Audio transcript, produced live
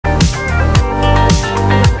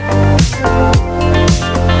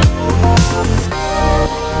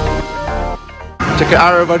Okay,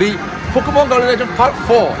 everybody, Pokemon Ga-Ole Legend Part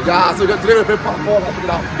 4. Yeah, so today we're playing Part 4. Check it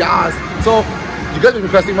out. Yes. So, you guys have been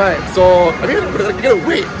requesting, right? So, I think you're gonna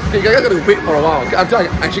wait. Okay, you guys are gonna wait for a while. Okay, until I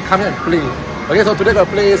actually come here and play. Okay, so today we're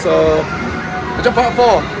gonna play Legend Part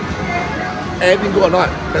 4. Anything good or not?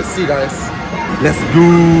 Let's see, guys. Let's go.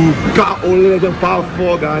 Ga-Ole Legend Part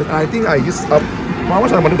 4, guys. I think I used up. How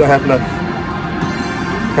much money do I have left?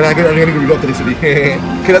 And I'm gonna reload to this already.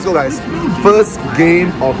 Okay, let's go, guys. First game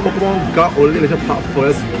of Pokemon Ga-Ole Legend Part 4.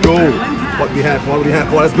 Let's go. What we have? Oh,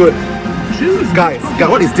 that's good. Guys,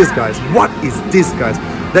 what is this, guys? What is this, guys?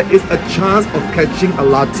 There is a chance of catching a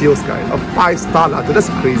Latios, guys. A 5-star Latios. That's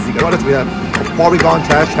crazy, guys. What else we have? A Porygon,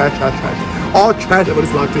 trash. All trash about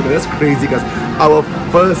this Latios, guys. That's crazy, guys. Our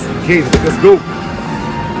first game. Let's go.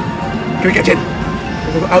 Can we catch it?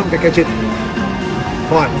 I hope we can catch it.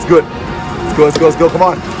 Come on, it's good. Let's go, come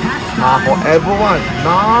on. For everyone,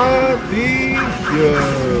 nothing here.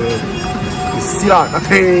 You see that?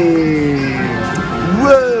 Nothing.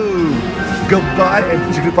 Whoa! Goodbye and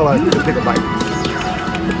Jigglypuff. Let's take a bite.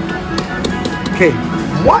 Okay,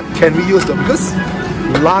 what can we use though? Because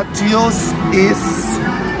Latios is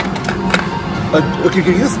okay, we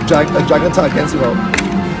can use a Dragon-type against it.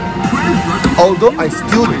 Although I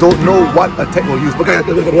still don't know what attack we'll use. Okay,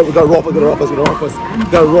 we gotta roar first. Let's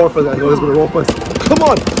go to roar first. Come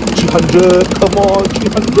on! 300! Come on!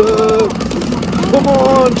 300! Come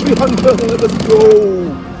on! 300! Let's go!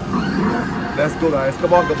 Let's go, guys.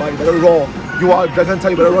 Come on, goodbye. You better roar. You are a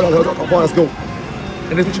Dragon-type, you better roar. Come on, let's go.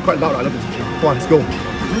 And this is quite loud. I love this feature. Come on, let's go.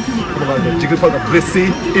 Come on, guys. Jigglypuff, Blissey,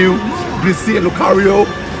 and Lucario.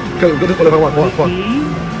 Okay, we're going to qualify one. Come on.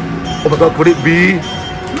 Oh my god, could it be?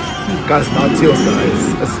 Guys, Latios, guys.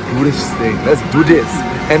 Let's do this thing. Let's do this.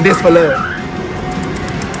 And this fella.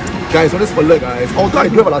 Guys, what is fella, guys? Although I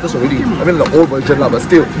do have a Latios already. I mean the old version, but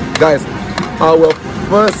still. Guys, our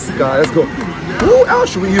first guy. Let's go. Who else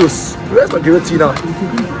should we use? Where's my Giratina?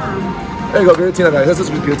 There you go, Giratina, guys. Let's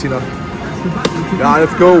just use Giratina. Yeah,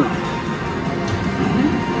 let's go.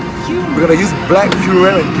 We're gonna use Black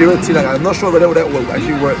Current and Giratina. I'm not sure whether that will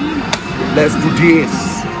actually work. Let's do this.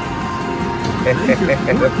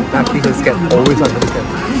 Nothing is can always understand.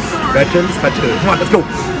 Veterans, touch it. Come on, let's go.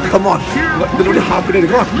 Come on. There's only half a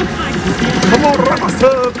minute. Come on. Come on, run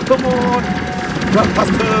faster. Come on. Run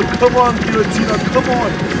faster. Come on, Giratina. Come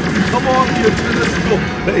on. Come on, Giratina. Let's go.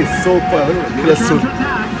 That is so fun. Let's soon.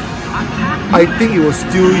 I think it will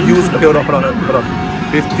still use. Okay, hold on.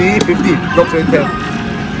 50. Not 2010.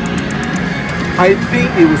 I think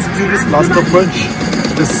it will still use Master Punch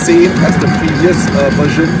the same as the previous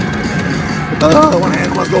version. One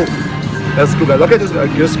hand, let's go. Let's go, guys. Look at this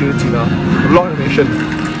Giratina. Long animation.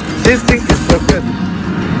 This thing is broken.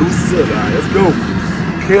 Loser, guys. Let's go.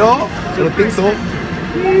 KO? I don't think so.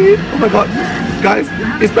 Oh my god. Guys,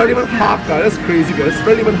 it's barely even half, guys. That's crazy, guys. It's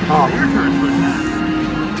barely even half.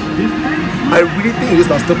 I really think it is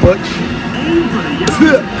Master Punch. Let's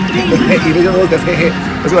go,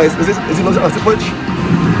 guys. Is it Master Punch?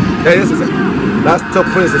 Yeah, it is. Master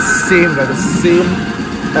Punch is the same, guys. The same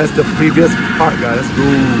as the previous part, guys. Let's go.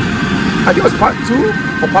 I think it was part 2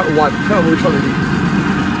 or part 1. I can't remember which one already.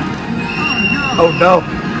 Oh no.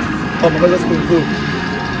 Oh my god, that's going through.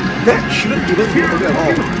 That shouldn't even be over at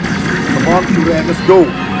all. Come on, Q-Ram, let's go.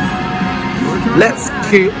 Let's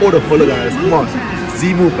KO the fella, guys. Come on.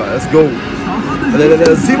 Z-move, guys. Let's go.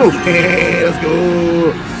 Z-move. Let's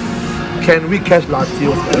go. Can we catch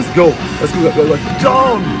Latios? Let's go. Let's go.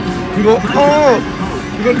 Down. We go up.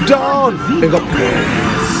 We go down. We go press.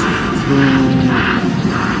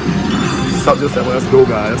 Let's go. Let's go,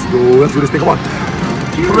 guys. Let's go. Let's do this thing. Come on.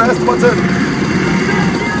 Press button.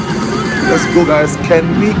 Let's go, guys. Can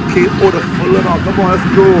we KO the full now? Come on, let's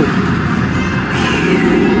go.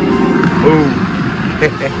 Oh.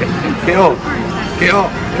 KO.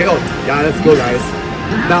 Yeah, let's go, guys.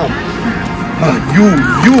 Now, you.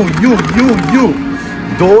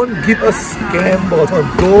 Don't give us SKEM ball.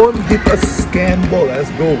 Don't give us SKEM ball. Let's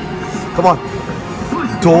go. Come on.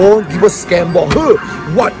 Don't give us SKEM ball.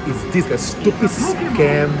 What is this? A stupid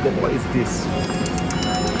SKEM ball. What is this?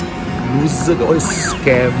 Loser. What is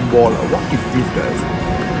SKEM ball? What is this, guys?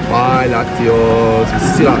 Bye, Latios.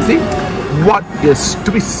 See? What is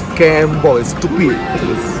stupid SKEM ball? It's stupid.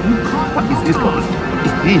 What is this ball?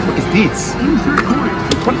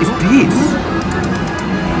 What is this?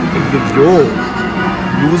 Yo.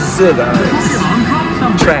 Loser, guys.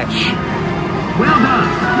 Trash.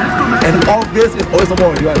 And all this is always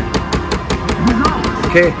more, right?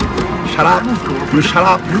 Okay. Shut up. You shut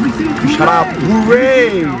up.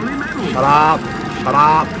 Hooray. Shut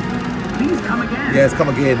up. Yes, come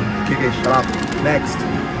again. Okay, shut up. Next.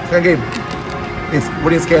 Second game. It's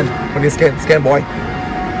what is scan? What is scan? Scan boy.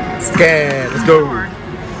 Scan. Let's go.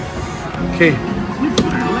 Okay.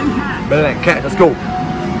 Bell and cat. Let's go.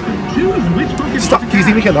 Stop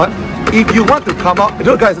teasing me, cannot. If you want to come out, you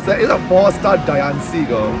know, guys, it's a 4-star Diancy,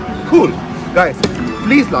 girl. Cool, guys.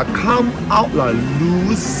 Please lah, come out lah,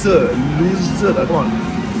 loser lah. Come on,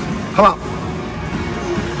 come out.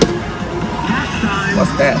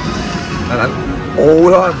 What's that?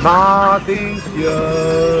 Hold on, nothing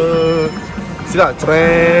here. See that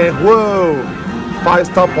train? Whoa,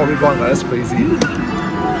 5-star Polygon. That's crazy.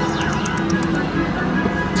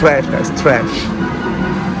 Trash, guys, trash.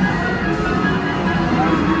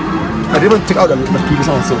 I didn't even take out the previous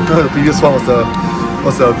one also. The previous one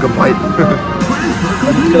was a goodbye.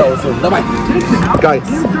 Guys,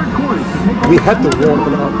 we have to warn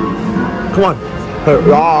them out. Come on.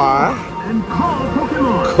 Hurrah.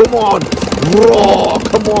 Come on. Raw.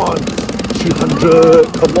 Come on.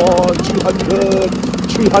 300. Come on. 200.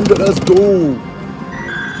 300. Let's go.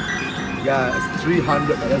 Yes,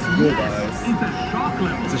 300. Let's go, guys.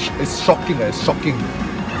 It's shocking, guys. Shocking.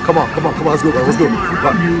 Come on, let's go, guys, let's go. Oh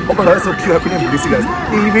my god, that's so cute happening in BC, guys.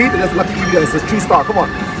 Eevee, that's lucky Eevee, guys, it's 3-star, come on.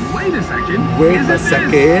 Wait a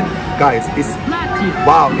second. Guys, it's,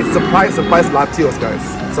 wow, it's surprise Latios, guys.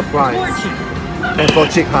 Surprise. And for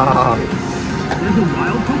chick, haha.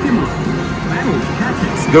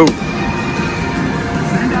 Let's go.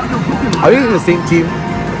 Are you in the same team?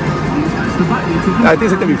 I think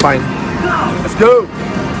it's gonna be fine. Let's go.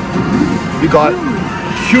 We got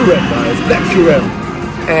Curem, guys, Black Curem.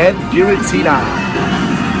 And Giratina.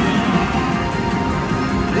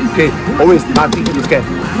 Okay, always nothing to scan.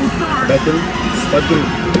 Battle.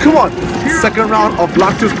 Come on, second round of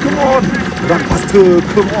Lactus. Come on, run faster.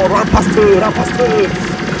 Come on, run faster.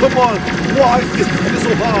 Come on, why is it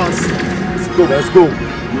so fast? Let's go.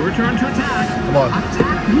 Your turn to attack. Come on,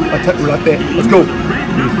 attack Ulate. Let's go. 50,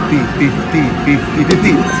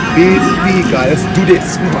 guys. Let's do this.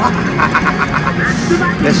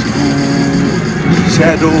 Let's go.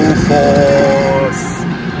 Shadow Force.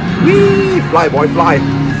 Wee! Fly, boy, fly.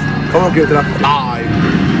 Come on, get to that fly.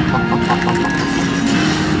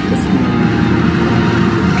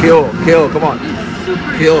 Kill, come on.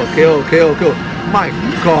 Kill. My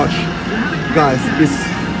gosh. Guys, it's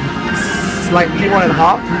slightly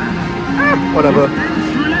 1.5. Whatever.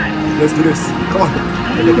 Let's do this. Come on.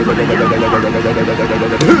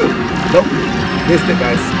 Nope. Missed it,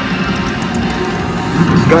 guys.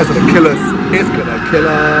 You guys are the killers. It's gonna kill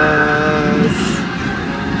us.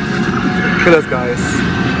 Kill us, guys.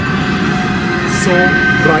 So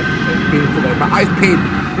bright and painful, guys. My eyes pain.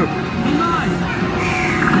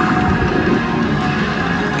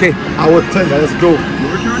 Okay, our turn, guys. Let's go.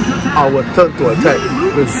 Our turn to attack.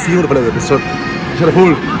 We'll see what the fella is. Shut up,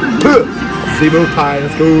 pull. Zero time.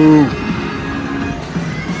 Let's go.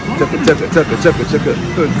 Check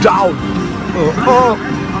it. Down.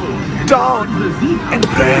 Down and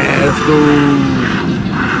let's go.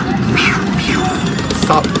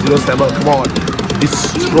 Stop, zero stammer, come on.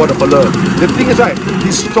 Destroy the fella. The thing is, right,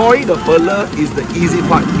 destroying the fella is the easy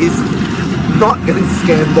part. It's not getting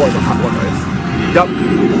scanned ball is the hard one, guys. Yup,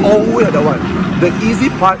 always that one. The easy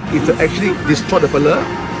part is to actually destroy the fella,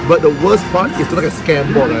 but the worst part is to not get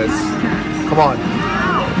scanned ball, guys. Come on.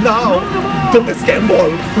 No, don't get scanned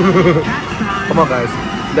ball. Come on, guys.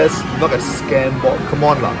 Let's not get scan ball. Come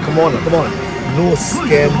on. No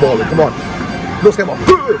scan ball. Come on. No scan ball.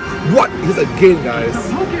 What is again, guys?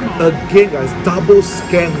 Double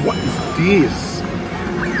scan. What is this?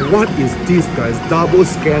 What is this, guys? Double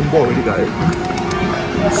scan ball already, guys.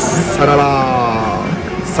 Sanada.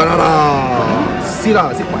 See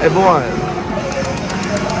for everyone.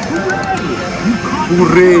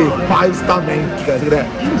 Hooray! 5-star Mankey, guys. Look at that.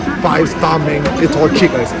 5-star Mankey. It's all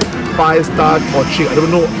chick, guys. 5-star torching. I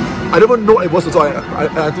don't even know it was so I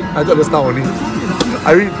just now only.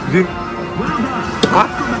 I really didn't.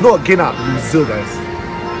 No again loser, guys.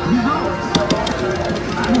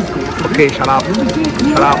 Okay, shut up.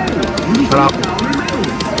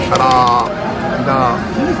 No.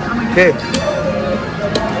 Okay.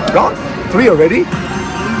 Round 3 already?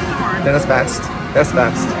 Then that's fast.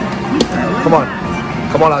 Come on,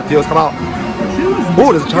 Latios, come out.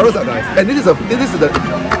 Oh, there's a Charizard, guys. And this is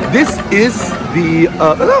the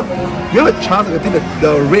you have a chance. I think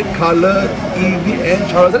the red color Eevee and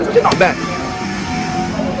Charizard is actually not bad.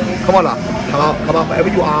 Come on, come out, wherever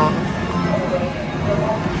you are.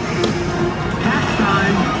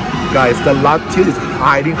 Guys, the Latios is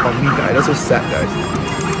hiding from me, guys. That's so sad, guys.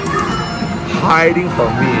 Hiding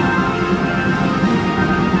from me.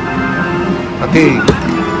 Nothing.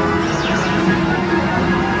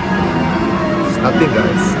 It's nothing,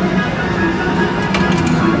 guys.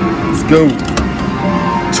 go.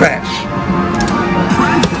 Trash.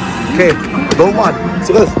 Okay, don't want.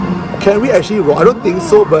 So guys, can we actually roll? I don't think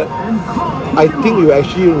so, but I think we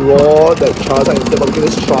actually roll the Charizard instead. Okay,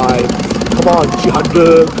 let's try. Come on,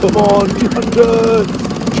 300. Come on, 300.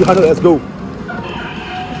 300, let's go.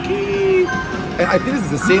 Okay. And I think this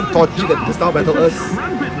is the same Torchy that the Star battled us.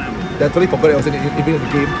 That totally forgot it was even in the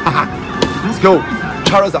game. Haha. Let's go.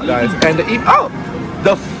 Charizard, guys. And the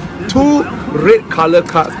the 2 red color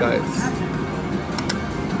cards, guys.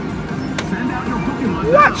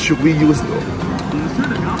 What should we use though?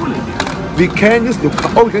 We can use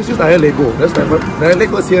Lucario. Oh, we can use another Lego. Let's try another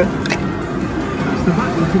Lego is here.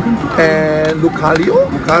 And Lucario.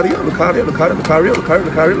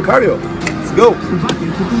 Let's go.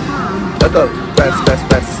 Battle.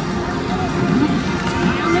 Best.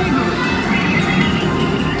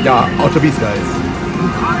 Yeah, Ultra Beast, guys.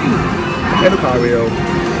 And Lucario.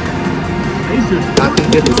 Nothing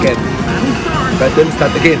here to scan. Battle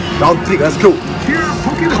start again. Round 3, let's go.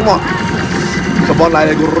 Come on. Come on,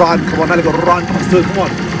 Lego, run. Come on, Lego, run. Faster, come on.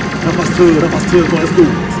 Faster. Come on, let's go.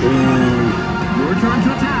 Your turn to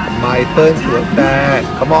attack. My turn to attack.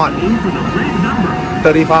 Come on.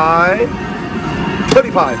 35.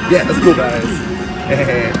 35. Yeah, let's go, guys.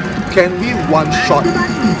 Can we one-shot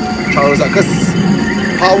Charizard? Because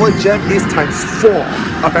Power Gem is ×4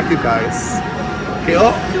 effective, guys. Okay,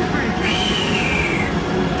 oh.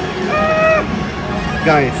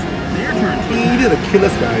 Guys, even the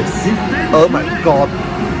killers, guys. Oh my god.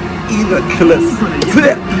 Even the killers.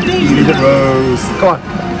 Even the Rose. Come on.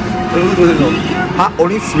 Huh?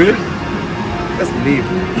 Only Swift? That's lame.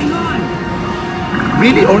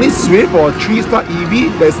 Really? Only Swift for 3-star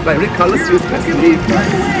EV? There's like red color Swift? That's lame, guys.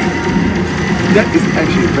 That is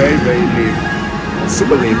actually very lame.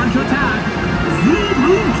 Super lame.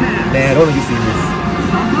 Nah, don't let me see this.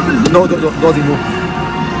 No, don't move.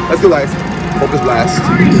 Let's go, guys. Focus Blast.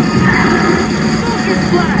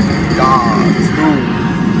 Yeah, let's go.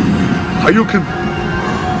 Hayukin.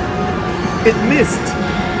 It missed.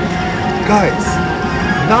 Guys,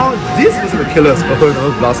 now this was the killers. Oh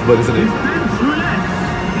no, Blast Bird, isn't it?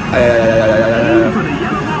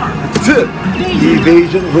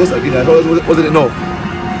 Evasion Rose again. Wasn't it? No.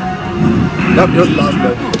 That was Blast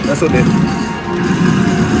Bird. That's so dead.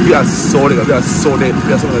 We are so dead.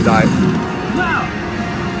 We are so gonna die.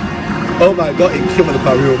 Oh my god, it killed my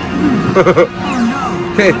Lucario.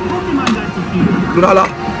 Okay. Lunala,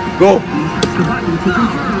 go.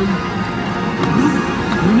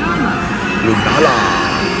 Lunala.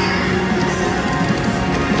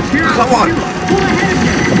 Come on.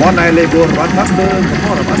 Come on, Lego, run faster.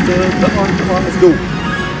 Come on, let's go.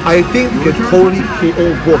 I think we can totally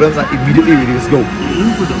KO both of them like immediately. Let's go.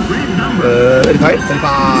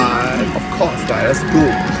 35. Of course, guys, let's go.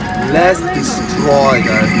 Let's destroy,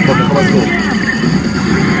 guys. Come on, let's go.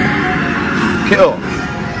 KO.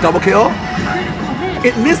 Double KO.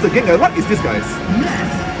 It missed again, guys. What is this, guys?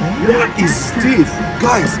 What is this?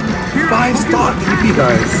 Guys, 5-star EV,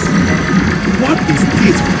 guys. What is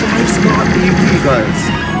this? 5-star EV, guys.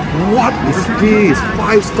 What is this?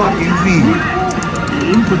 5-star EV.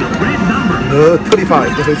 Aim for the red number.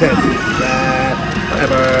 35, just 10.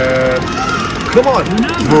 Whatever. Come on.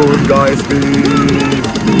 Moon, guys, please.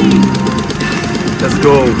 Let's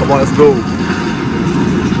go. Come on, let's go.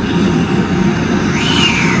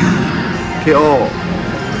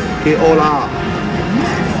 KO lah.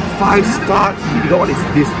 5-star. You know what is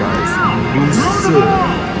this, guys? Loser.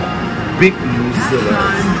 Big loser.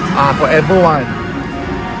 For everyone.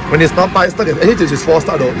 When it's not 5-star, actually this is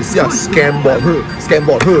 4-star though. You see a scam bot.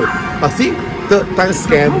 See? 3rd time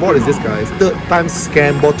scam bot is this, guys. 3rd time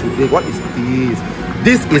scam bot today. What is this?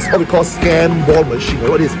 This is what we call scam ball machine.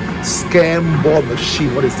 What is scam ball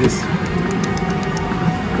machine? What is this?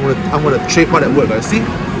 I'm gonna trademark that word, guys. See?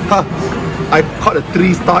 Huh. I caught a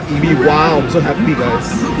 3-star EV. Wow, I'm so happy, guys.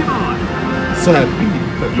 So happy.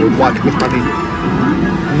 What? Waste money.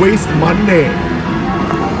 Waste money.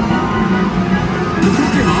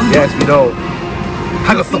 Yes, we know.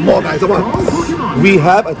 I got some more, guys. Come on. We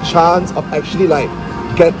have a chance of actually like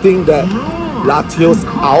getting that Latios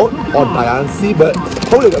out on Diancie, but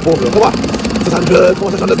probably get both of them. Come on. 600. Come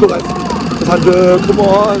on, 600. Let's go, guys. 600. Come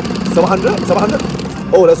on. 700. 700.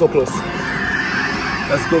 Oh, that's so close.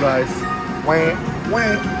 Let's go, guys. Come on,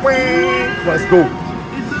 let's go.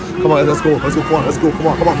 Come on, let's go. Let's go. Come on, let's go. Come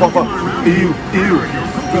on. Ew.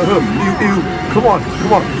 Come on.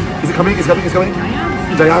 Is it coming? It's coming.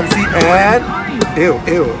 Diancie and ew.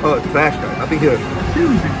 Trash, guys. Nothing here.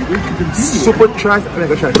 Super trash.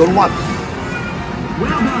 Mega trash. Don't want.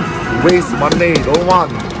 Waste money. Don't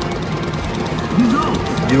want.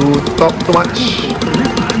 You talk too much.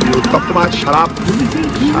 You talk too much. Shut up.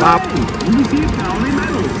 Shut up.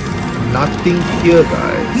 Nothing here,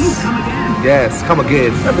 guys. Yes, come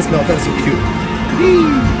again. This mountain is so cute.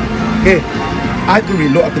 Okay, I have to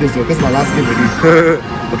reload after this though. This is my last game already.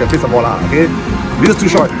 Okay, play some more lah. Okay, video's too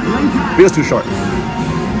short. Video's too short.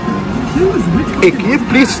 Hey, can you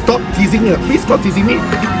please stop teasing me? Please stop teasing me.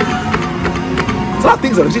 There's a lot of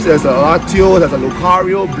things. Actually, there's a Latio, there's a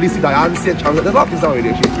Lucario, Blissey, Diancie, Chang'e. There's a lot of things down already.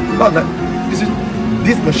 Actually, not that.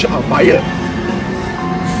 This machine on fire.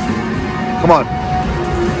 Come on.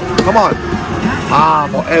 Come on. Ah,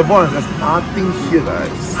 for everyone, there's nothing here,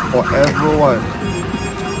 guys. For everyone.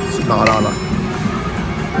 Nah.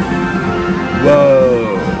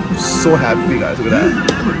 Whoa. So happy, guys. Look at that.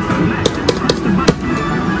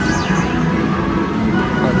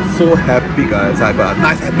 I'm so happy, guys. I got a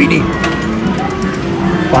nice Happiny.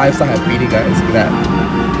 5-star Happiny, guys. Look at that.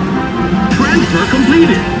 Transfer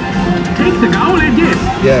completed. Take the Ga-Ole gift.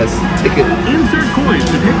 Yes, take it. Insert coins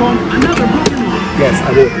to take on another Pokemon. Yes,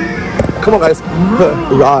 I will. Come on, guys.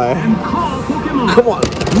 Right. And call Pokemon. Come on.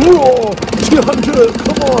 Whoa. 300.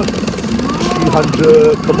 Come on.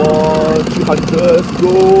 300. Come on. 300. Let's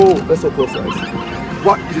go. That's so close, guys.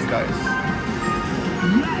 What is this, guys?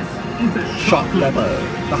 Yes, it's a Shot level.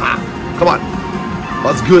 Aha. Come on.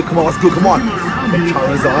 What's good? Come on. What's good? Come on. The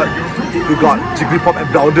Charizard. We got Jigglypuff and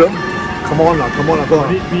Beldum. Come on, come on, come on.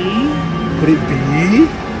 Could it be? Could it be?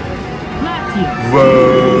 Latias.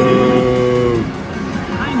 Whoa.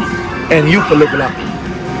 And you, Pelipala.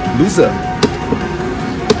 Loser.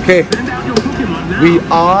 Okay. Send out your Pokemon now. We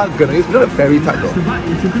are gonna use a fairy type though.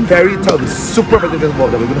 Fairy type will be super effective against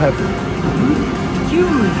mob that we're gonna have the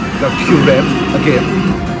Q-Ram again.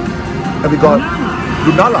 And we got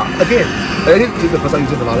Lunala again. I didn't think the first time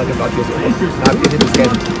using Lunala against Latios. Now I'm getting the scan.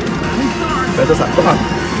 Better side. Come on.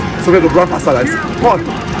 So we have to run faster, guys. Come on.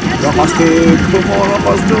 Run faster. Come on, run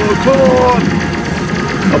faster. Come on.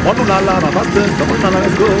 Come on, Lunala. Run faster. Come on, Lunala.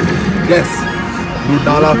 Let's go. Yes.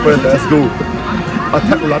 Lunala first. Let's go.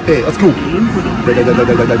 Attack Latte. Let's go.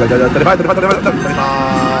 35.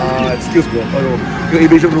 Excuse me. Oh, your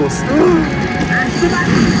evasion rules.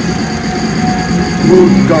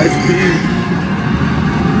 Good, guys.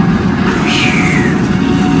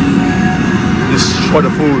 Destroy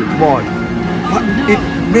the fool. Come on. But it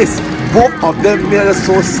missed. Both of them missed. That's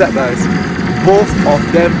so sad, guys. Both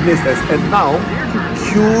of them missed. And now,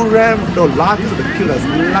 Q-Ram, no, Latios are the killers.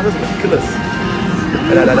 Latios are the killers.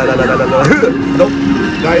 No,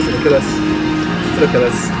 guys, are the killers. For the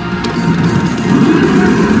killers.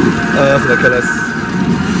 For the killers.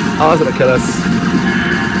 For the killers.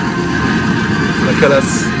 For the killers.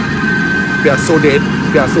 We are so dead.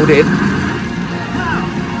 We are so dead.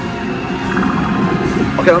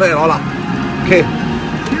 Okay, not that at all. Okay.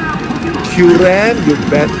 Q-Ram, you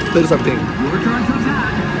better do something.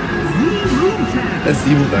 Let's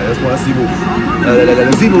Z-move, guys. Let's go. Let's Z-move.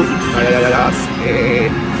 Let's Z-move.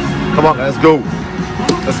 Come on, guys. Let's go.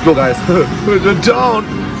 Let's go, guys. We're down.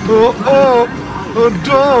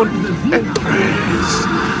 Down. And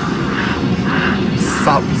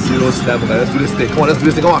Sub-Zero Slam, guys. Let's do this thing. Come on, let's do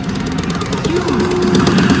this thing. Come on.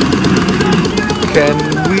 Can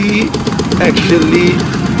we actually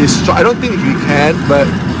destroy? I don't think we can, but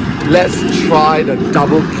let's try the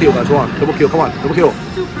double kill, guys. Come on, double kill, come on, double kill.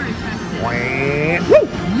 Woo!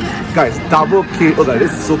 Guys, double kill. Oh, guys,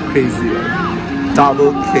 this is so crazy. Right?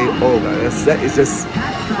 Double kill. Oh, guys, that is just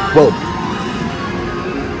whoa.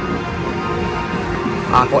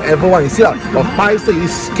 For everyone, you see that for 5-star, you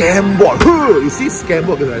see scam bot. You see scam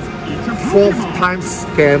bot, guys. 4th time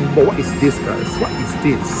scam bot. What is this, guys? What is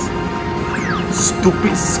this?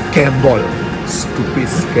 Stupid scam bot. Stupid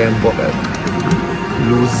scam bot, guys.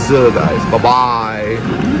 Loser, guys. Bye bye.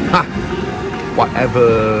 Ha. Whatever.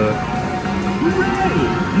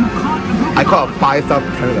 I caught a 5-star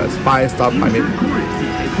primate, guys. 5-star primate.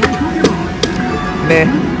 Nah.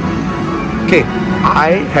 Okay, I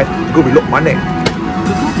have to go reload money.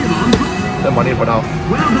 The money for now.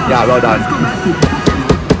 Yeah, well done.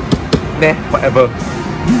 Nah, whatever.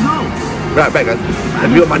 Right back, guys.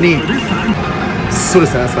 And reload money. So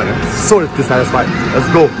dissatisfied, guys. So dissatisfied. Let's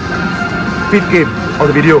go. 5th game of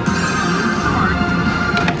the video.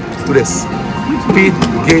 Let's do this. 5th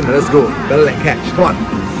game, let's go. Better than catch. Come on.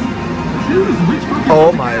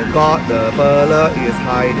 Oh my god, the fella is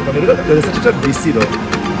hiding. There's such a VC though.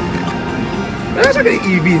 Let's try getting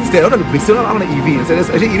EV instead. I don't want to VC, I want an EV instead.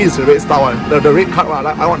 Actually, EV is the red star one. The red card one.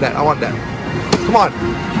 I want that. I want that. Come on.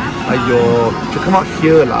 Ayo, should come out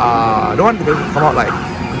here lah. I don't want to come out like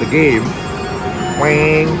the game.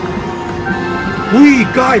 Wang. Wee,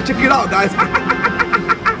 guys, check it out, guys.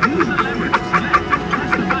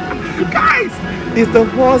 Guys, It's the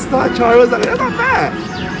 4-star Charizard. That's not bad.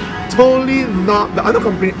 Totally not bad. I'm not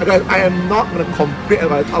complaining, guys. I am not gonna complain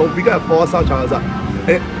about how we got a 4-star Charizard.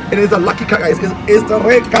 And it is a lucky card, guys. It's the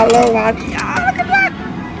red color one. Yeah, look at that.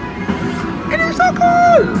 It is so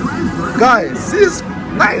cool. Guys, this is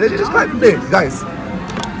nice. This is quite big, guys.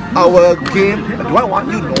 Our game. Do I want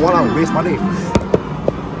you? No one will waste money.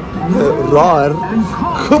 Roar.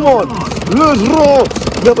 Come on. Let's roll.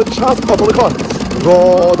 We have a chance to pop on the card.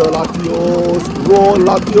 Roll the Latios. Roll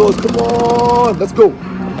Latios. Come on. Let's go.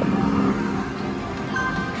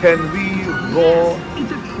 Can we roll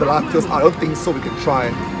the Latios? I don't think so. We can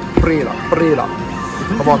try. Pray lah. Pray lah.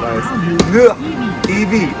 Come on, guys.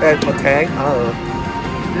 Eevee and a tank.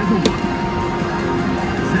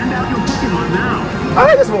 I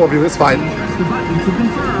like this one review. It's fine.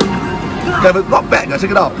 Yeah, but not bad, guys.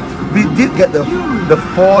 Check it out. We did get the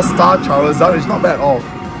 4-star Charizard, which is not bad at all.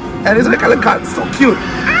 And it's a color card, so cute.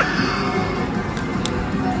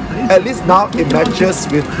 At least now it matches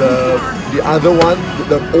with the other one,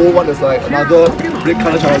 the old one is like another red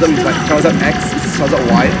color Charizard, which is like Charizard X, Charizard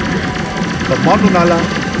Y. The Mononala,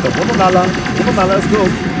 let's go.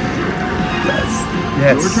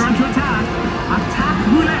 Yes. Your turn to attack. Attack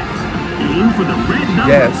roulette. Aim for the red number.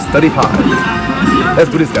 Yes, 35. Let's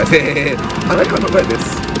do this, guys. I like how I read this.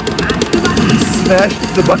 Smash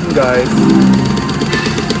the button, guys.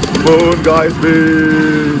 Boom, guys,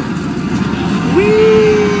 big.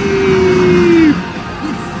 Whee!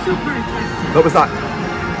 No, it's not.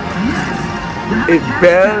 It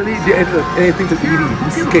barely did anything to Eevee.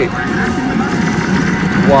 Escape.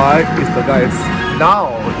 Why is the guys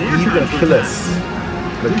now Eevee gonna kill us?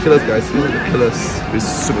 The killers, guys. Eevee gonna kill us with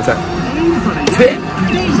super attack.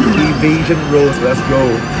 Evasion rolls. Let's go.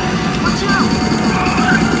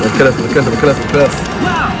 Kill us.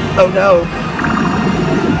 Oh no.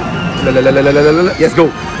 Yes, go.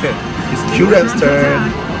 It's Q-Ram's turn.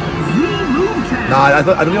 Nah, I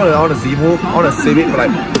don't even want a Z move. I want to save it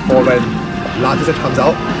for when Latios comes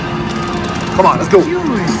out. Come on, let's go.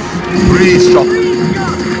 Breeze drop.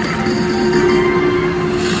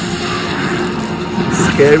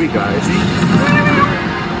 Scary, guys.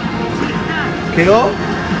 KO?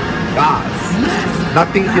 Guys.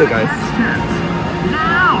 Nothing here, guys.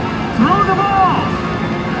 Now, throw the ball.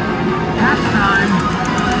 Half time.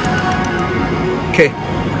 Okay,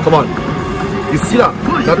 come on. You see that?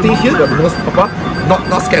 Nothing here. The most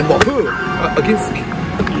not scam ball. Against.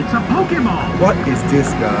 It's a Pokemon. What is this,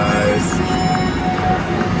 guys?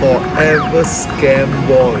 Forever scam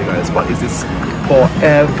ball, guys. What is this?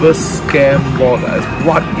 Forever scam ball, guys.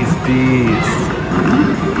 What is this?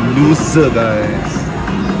 Loser, guys.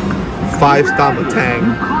 5-star tank.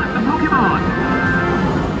 You caught the Pokemon.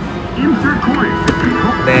 Insert coin.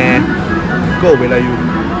 Nah. Go away, like you.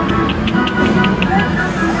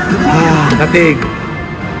 Nothing.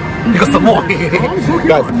 You got some more.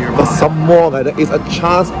 Guys, got some more. Guys. There is a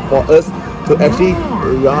chance for us to actually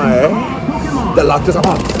ride the Latios.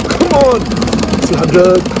 Come on.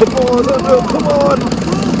 600. Come on.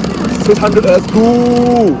 600. Let's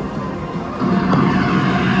go.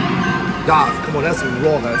 Guys, come on. Let's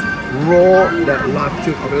roll, guys. Roll that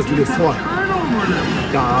Latios. Okay, let's do this one.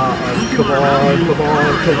 Guys, come on.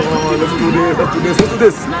 Let's do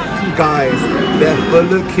this. Guys, that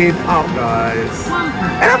fella came out, guys.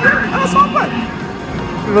 And I'm so fun.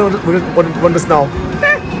 We're going this now.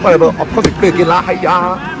 Whatever, of course we play again lah.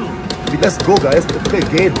 Let's go, guys. Let's play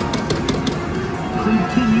again.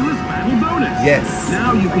 Continuous battle bonus. Yes.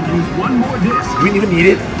 Now you can use one more disc. We didn't even need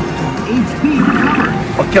it. HP recovered.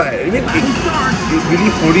 Okay, I mean, it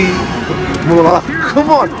really fully.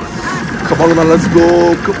 Come on, let's go.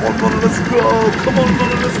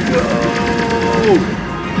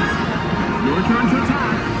 Your turn to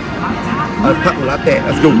attack. Attack latte.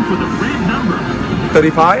 Let's go. Aim for the red number.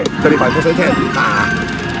 35, 10.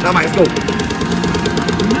 Now, let's go.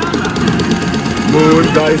 Moon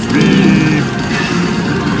dice beam.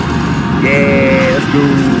 Yeah, let's go.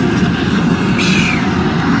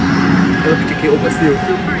 Let's kick it over still.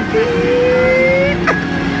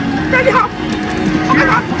 Ready up. Oh my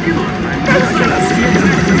god.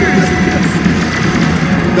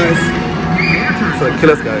 Guys. So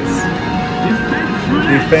kill us, guys.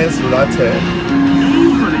 Defense latte.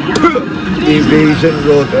 Evasion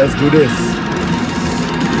roll. Let's do this.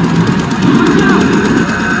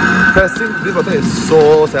 Pressing this button is so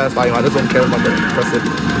satisfying. I just don't care about the press it.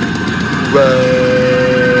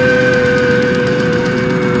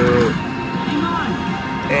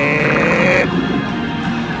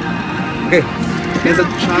 Okay, there's a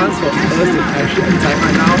chance for us to actually attack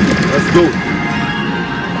right now. Let's go.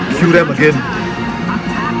 Kill them again.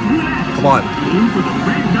 Come on.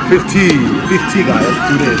 50 guys,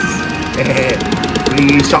 let's do this.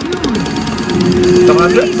 Free shot.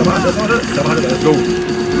 700, let's go.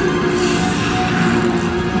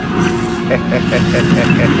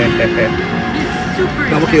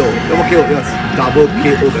 Double KO, yes. Double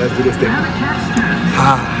KO, let's do this thing.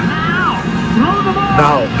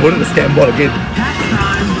 Now, go to the scam ball again.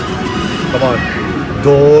 Come on.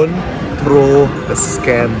 Don't throw the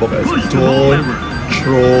scam ball, guys. Don't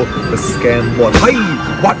throw the scam ball. Hey,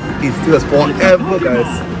 what is this forever,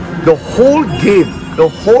 guys? The whole game, the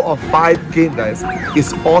whole of 5 games, guys,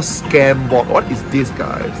 is all scam ball. What is this,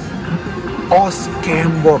 guys? All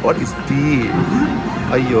scam ball. What is this?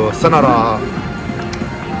 Ayo, Sanara.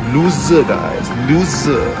 Loser, guys.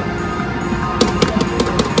 Loser.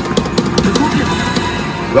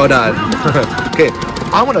 Well done. Okay,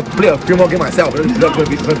 I'm gonna play a few more games myself. It's not gonna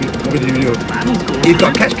be the video. It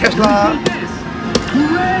got cash lah.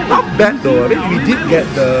 Not bad though. I mean, we did get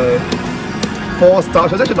the 4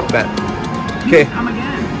 stars. So it's actually not bad. Okay,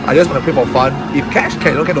 I just wanna play for fun. If cash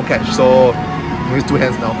can, don't cash. So use 2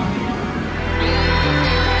 hands now.